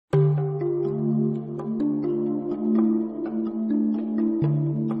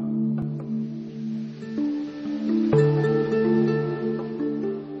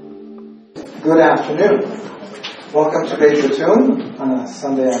Good afternoon. Welcome to Basit on a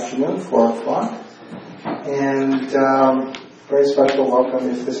Sunday afternoon, 4 o'clock. And very special welcome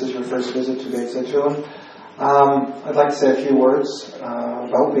if this is your first visit to Basit. I'd like to say a few words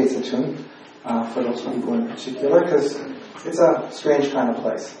about Basit for those people in particular, because it's a strange kind of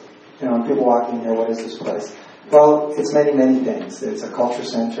place. You know, when people walk in here, what is this place? Well, it's many, many things. It's a culture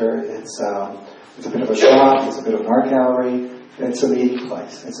center. It's a bit of a shop. It's a bit of an art gallery. It's a meeting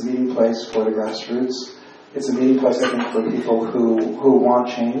place. It's a meeting place for the grassroots. It's a meeting place, I think, for people who want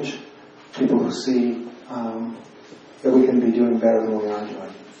change, people who see that we can be doing better than we are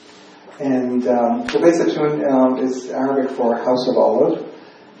doing. And so Basit is Arabic for House of Olive,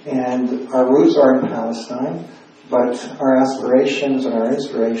 and our roots are in Palestine, but our aspirations and our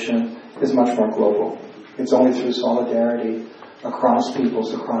inspiration is much more global. It's only through solidarity across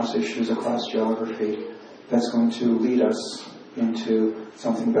peoples, across issues, across geography that's going to lead us into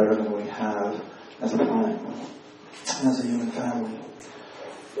something better than we have as a planet, as a human family.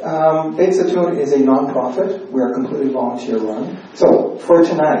 Basit is a non-profit. We are completely volunteer-run. So for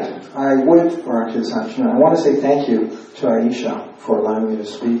tonight, I this afternoon, I want to say thank you to Ayesha for allowing me to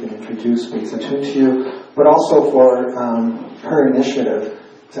speak and introduce Basit to you, but also for her initiative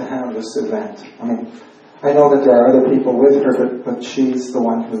to have this event. I mean, I know that there are other people with her, but she's the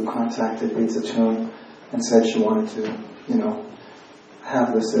one who contacted Basit and said she wanted to,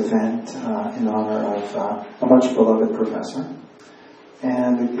 have this event in honor of a much beloved professor.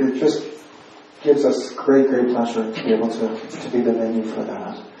 And it just gives us great, great pleasure to be able to be the venue for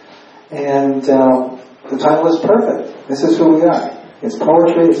that. And the title is perfect. This is who we are. It's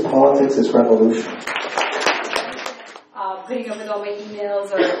poetry, it's politics, it's revolution. Putting up with all my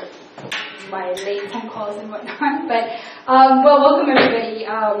emails or my late phone calls and whatnot. But, welcome everybody.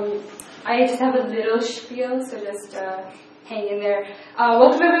 I just have a little spiel, so just hang in there.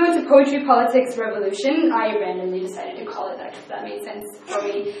 Welcome everyone to Poetry, Politics, Revolution. I randomly decided to call it that because that made sense for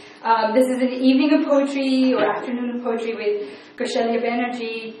me. This is an evening of poetry or afternoon of poetry with Gaushalia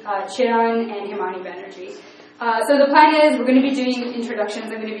Banerjee, Chiran, and Himani Banerjee. So the plan is we're going to be doing introductions.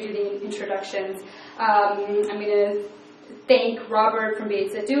 I'm going to be doing introductions. I'm going to thank Robert from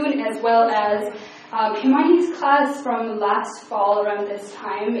Basit as well as Himani's class from last fall around this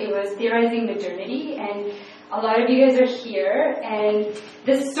time. It was Theorizing Modernity, and a lot of you guys are here, and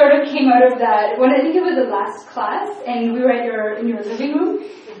this sort of came out of that. I think it was the last class, and we were in your living room,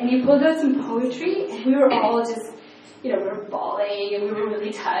 and you pulled out some poetry, and we were all just, we were bawling, and we were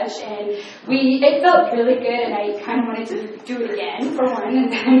really touched, and it felt really good, and I kind of wanted to do it again, for one,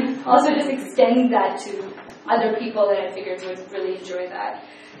 and then also just extend that to other people that I figured would really enjoy that.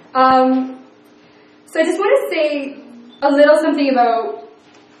 So I just want to say a little something about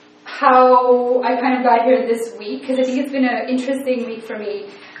how I kind of got here this week, because I think it's been an interesting week for me.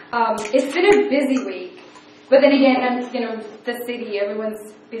 It's been a busy week, but then again, the city,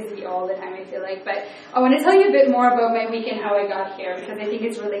 everyone's busy all the time, I feel like. But I want to tell you a bit more about my week and how I got here, because I think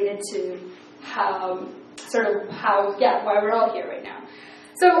it's related to why we're all here right now.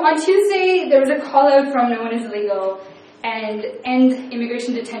 So on Tuesday, there was a call out from No One Is Illegal and End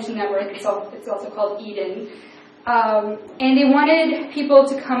Immigration Detention Network. It's also called Eden. And they wanted people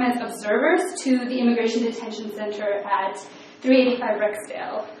to come as observers to the Immigration Detention Center at 385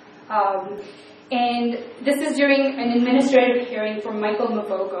 Rexdale. And this is during an administrative hearing for Michael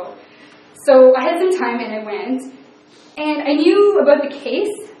Mavogo. So I had some time and I went. And I knew about the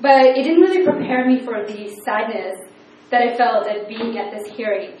case, but it didn't really prepare me for the sadness that I felt at being at this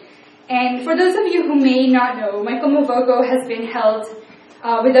hearing. And for those of you who may not know, Michael Mavogo has been held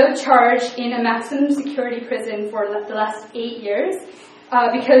without charge in a maximum security prison for the last 8 years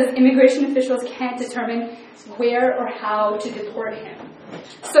because immigration officials can't determine where or how to deport him.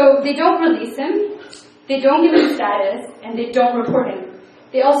 So they don't release him, they don't give him status, and they don't report him.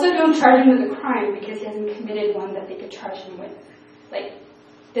 They also don't charge him with a crime because he hasn't committed one that they could charge him with.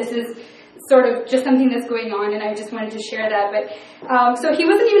 This is sort of just something that's going on, and I just wanted to share that. But so he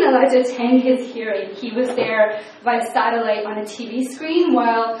wasn't even allowed to attend his hearing. He was there via satellite on a TV screen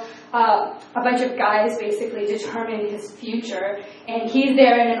while a bunch of guys basically determine his future, and he's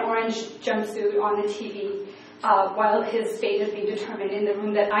there in an orange jumpsuit on the TV while his fate is being determined in the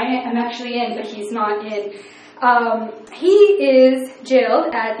room that I am actually in, but he's not in. He is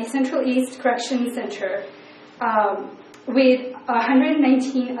jailed at the Central East Correction Center with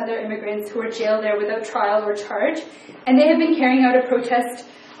 119 other immigrants who are jailed there without trial or charge. And they have been carrying out a protest,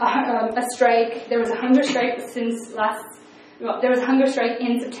 a strike. There was a hunger strike there was a hunger strike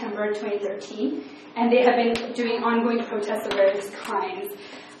in September 2013. And they have been doing ongoing protests of various kinds.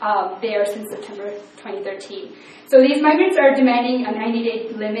 there since September 2013. So these migrants are demanding a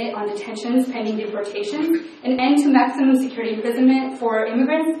 90-day limit on detentions pending deportation, an end to maximum security imprisonment for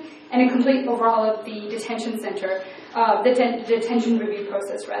immigrants, and a complete overhaul of the detention center, the detention review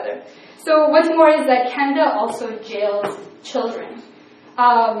process, rather. So what's more is that Canada also jails children.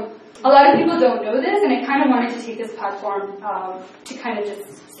 A lot of people don't know this, and I kind of wanted to take this platform to kind of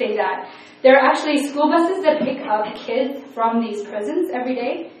just say that. There are actually school buses that pick up kids from these prisons every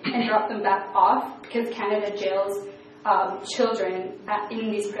day and drop them back off because Canada jails children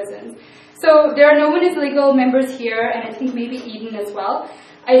in these prisons. So there are no one is legal members here, and I think maybe Eden as well.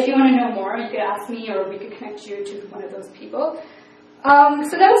 If you want to know more, you could ask me, or we could connect you to one of those people.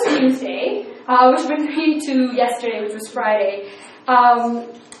 So that was Tuesday, which brings me to yesterday, which was Friday.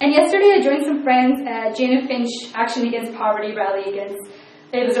 And yesterday I joined some friends at Jane Finch Action Against Poverty rally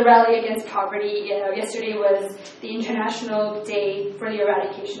it was a rally against poverty. Yesterday was the International Day for the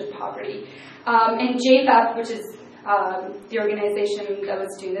Eradication of Poverty. And JFAP, which is the organization that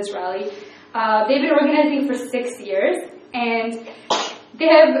was doing this rally, they've been organizing for 6 years, and they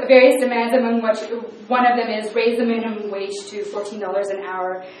have various demands, among which one of them is raise the minimum wage to $14 an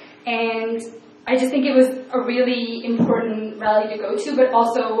hour. And I just think it was a really important rally to go to, but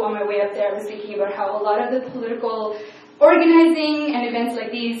also on my way up there I was thinking about how a lot of the political organizing and events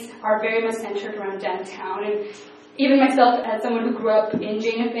like these are very much centered around downtown. And even myself, as someone who grew up in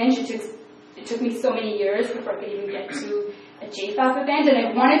Jane and Finch, it took me so many years before I could even get to a JFAP event, and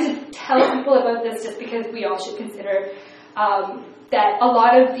I wanted to tell people about this just because we all should consider that a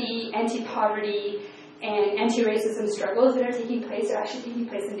lot of the anti-poverty and anti-racism struggles that are taking place are actually taking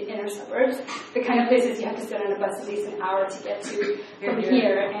place in the inner suburbs, the kind of places you have to sit on a bus at least an hour to get to from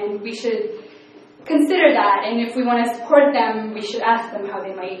here, and we should consider that, and if we want to support them, we should ask them how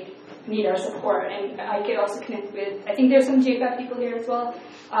they might need our support. And I could also connect with, I think there's some JFAP people here as well,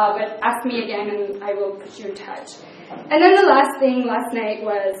 but ask me again and I will put you in touch. And then the last thing last night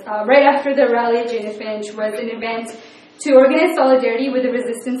was, right after the rally at Jane Finch was an event to organize solidarity with the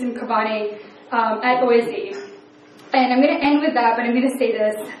resistance in Kobane at OSE. And I'm going to end with that, but I'm going to say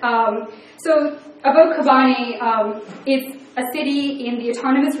this. So about Kobane, it's a city in the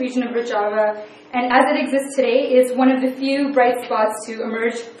autonomous region of Rojava, and as it exists today, is one of the few bright spots to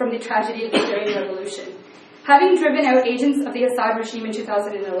emerge from the tragedy of the Syrian revolution. Having driven out agents of the Assad regime in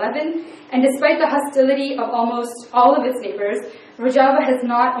 2011, and despite the hostility of almost all of its neighbors, Rojava has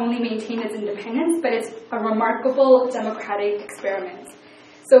not only maintained its independence, but it's a remarkable democratic experiment.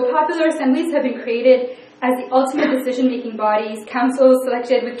 So popular assemblies have been created as the ultimate decision-making bodies, councils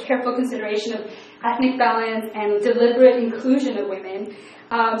selected with careful consideration of ethnic balance and deliberate inclusion of women.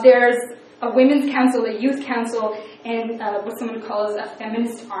 There's a women's council, a youth council, and what someone calls a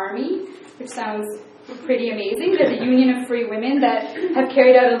feminist army, which sounds pretty amazing. There's a union of free women that have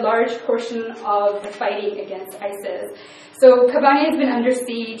carried out a large portion of the fighting against ISIS. So Kobane has been under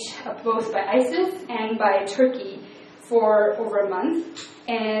siege both by ISIS and by Turkey for over a month,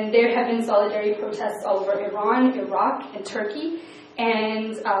 and there have been solidarity protests all over Iran, Iraq, and Turkey.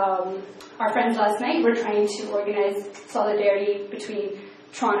 And our friends last night were trying to organize solidarity between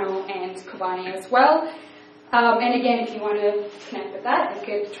Toronto and Kobane as well. And again, if you want to connect with that, I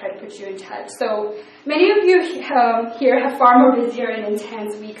could try to put you in touch. So many of you here have far more busier and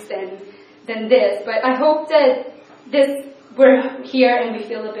intense weeks than this, but I hope that we're here and we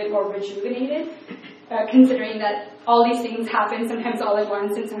feel a bit more rejuvenated, considering that all these things happen sometimes all at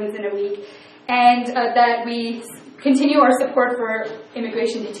once and sometimes in a week, and that we continue our support for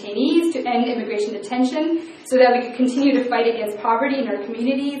immigration detainees, to end immigration detention, so that we can continue to fight against poverty in our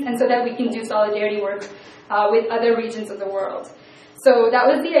communities, and so that we can do solidarity work with other regions of the world. So that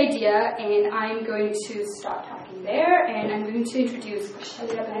was the idea, and I'm going to stop talking there, and I'm going to introduce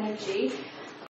Shalia Banerjee,